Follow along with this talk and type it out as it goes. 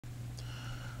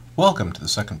Welcome to the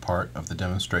second part of the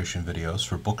demonstration videos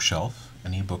for Bookshelf,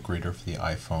 an ebook reader for the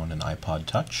iPhone and iPod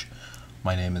Touch.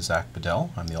 My name is Zach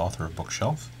Bedell. I'm the author of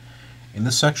Bookshelf. In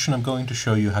this section I'm going to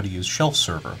show you how to use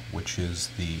ShelfServer, which is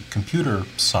the computer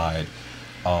side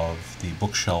of the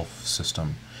Bookshelf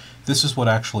system. This is what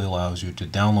actually allows you to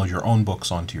download your own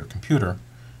books onto your computer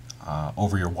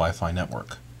over your Wi-Fi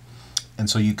network.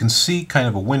 And so you can see kind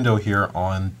of a window here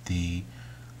on the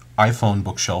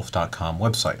iPhonebookshelf.com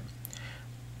website.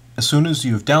 As soon as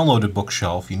you've downloaded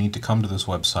Bookshelf, you need to come to this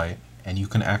website and you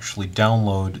can actually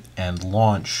download and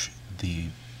launch the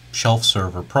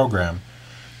ShelfServer program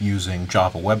using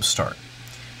Java Web Start.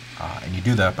 And you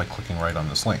do that by clicking right on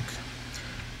this link.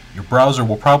 Your browser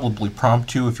will probably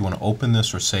prompt you if you want to open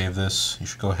this or save this. You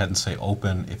should go ahead and say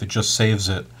open. If it just saves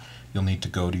it, you'll need to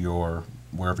go to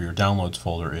wherever your downloads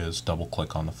folder is, double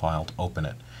click on the file to open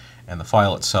it. And the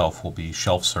file itself will be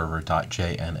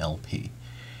shelfserver.jnlp.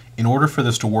 In order for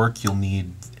this to work, you'll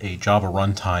need a Java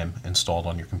runtime installed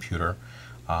on your computer,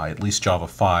 at least Java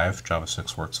 5. Java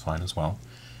 6 works fine as well.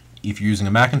 If you're using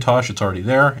a Macintosh, it's already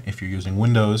there. If you're using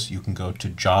Windows, you can go to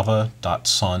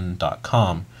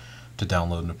java.sun.com to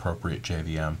download an appropriate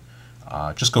JVM.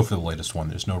 Just go for the latest one.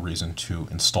 There's no reason to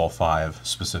install 5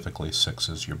 specifically. 6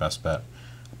 is your best bet.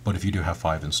 But if you do have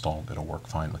 5 installed, it'll work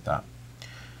fine with that.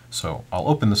 So I'll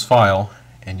open this file,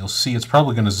 and you'll see it's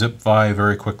probably going to zip by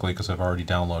very quickly because I've already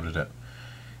downloaded it.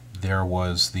 There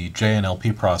was the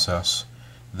JNLP process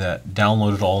that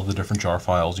downloaded all of the different jar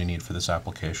files you need for this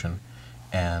application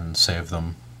and saved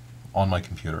them on my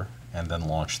computer and then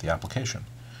launched the application.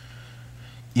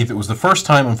 If it was the first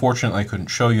time, unfortunately I couldn't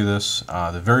show you this.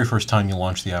 The very first time you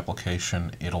launch the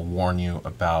application, it'll warn you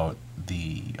about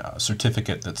the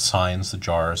certificate that signs the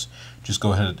jars. Just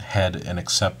go ahead and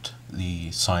accept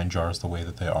the signed jars the way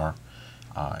that they are.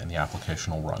 And the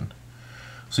application will run.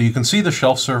 So you can see the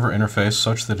ShelfServer interface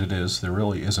such that it is. There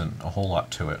really isn't a whole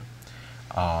lot to it.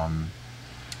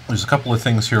 There's a couple of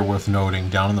things here worth noting.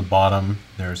 Down in the bottom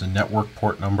there's a network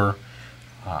port number.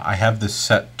 I have this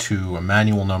set to a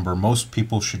manual number. Most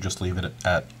people should just leave it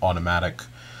at automatic,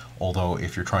 although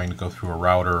if you're trying to go through a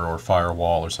router or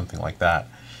firewall or something like that,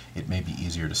 it may be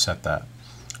easier to set that.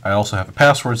 I also have a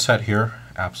password set here,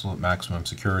 absolute maximum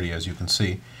security, as you can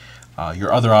see.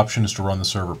 Your other option is to run the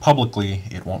server publicly.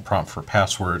 It won't prompt for a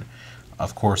password.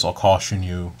 Of course, I'll caution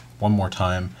you one more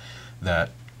time that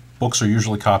books are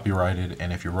usually copyrighted,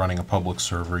 and if you're running a public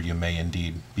server, you may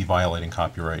indeed be violating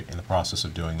copyright in the process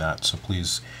of doing that. So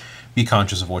please be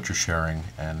conscious of what you're sharing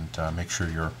and make sure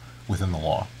you're within the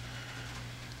law.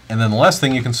 And then the last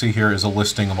thing you can see here is a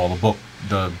listing of all the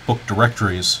book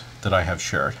directories that I have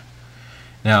shared.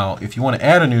 Now, if you want to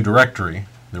add a new directory,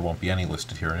 there won't be any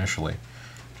listed here initially.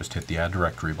 Just hit the Add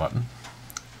Directory button,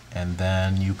 and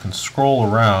then you can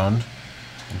scroll around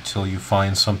until you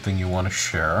find something you want to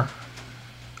share.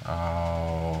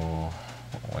 What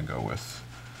will I go with?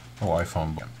 Oh,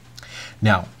 iPhone.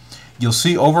 Now, you'll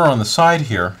see over on the side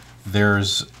here,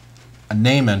 there's a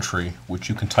name entry which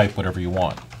you can type whatever you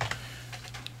want.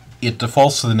 It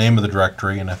defaults to the name of the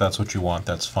directory, and if that's what you want,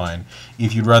 that's fine.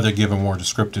 If you'd rather give a more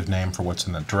descriptive name for what's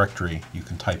in that directory, you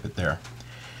can type it there.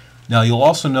 Now you'll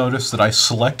also notice that I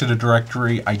selected a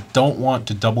directory. I don't want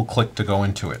to double click to go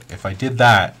into it. If I did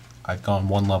that, I've gone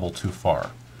one level too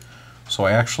far. So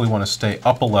I actually want to stay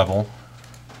up a level,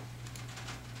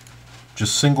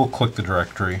 just single click the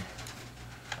directory,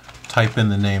 type in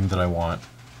the name that I want,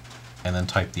 and then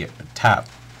type the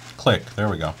click, there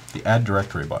we go, the Add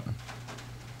Directory button.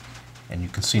 And you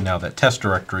can see now that test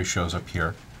directory shows up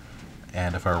here.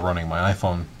 And if I were running my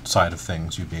iPhone side of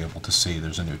things, you'd be able to see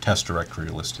there's a new test directory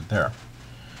listed there.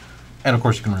 And of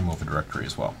course you can remove a directory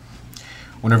as well.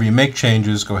 Whenever you make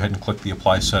changes, go ahead and click the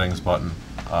Apply Settings button.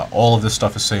 All of this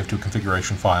stuff is saved to a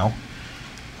configuration file.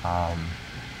 And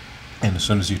as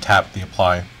soon as you tap the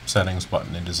Apply Settings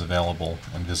button, it is available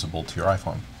and visible to your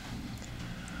iPhone.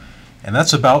 And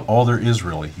that's about all there is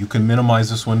really. You can minimize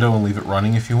this window and leave it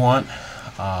running if you want.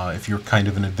 If you're kind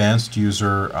of an advanced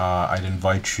user, I'd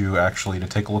invite you actually to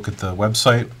take a look at the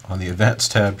website on the Events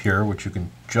tab here, which you can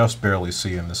just barely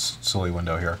see in this silly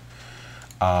window here.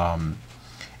 And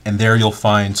there you'll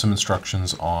find some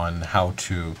instructions on how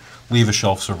to leave a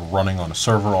ShelfServer running on a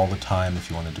server all the time if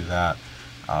you want to do that,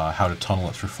 how to tunnel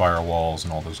it through firewalls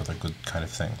and all those other good kind of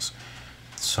things.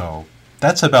 So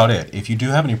that's about it. If you do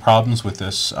have any problems with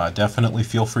this, definitely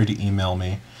feel free to email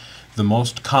me. The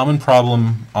most common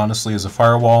problem, honestly, is a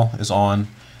firewall is on.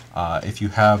 If you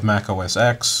have Mac OS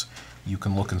X, you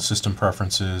can look in System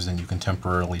Preferences and you can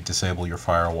temporarily disable your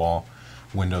firewall.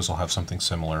 Windows will have something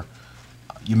similar.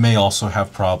 You may also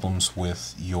have problems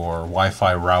with your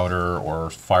Wi-Fi router or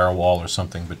firewall or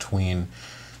something between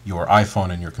your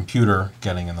iPhone and your computer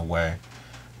getting in the way.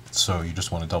 So you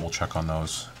just want to double check on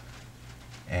those.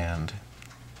 And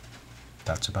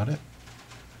that's about it.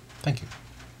 Thank you.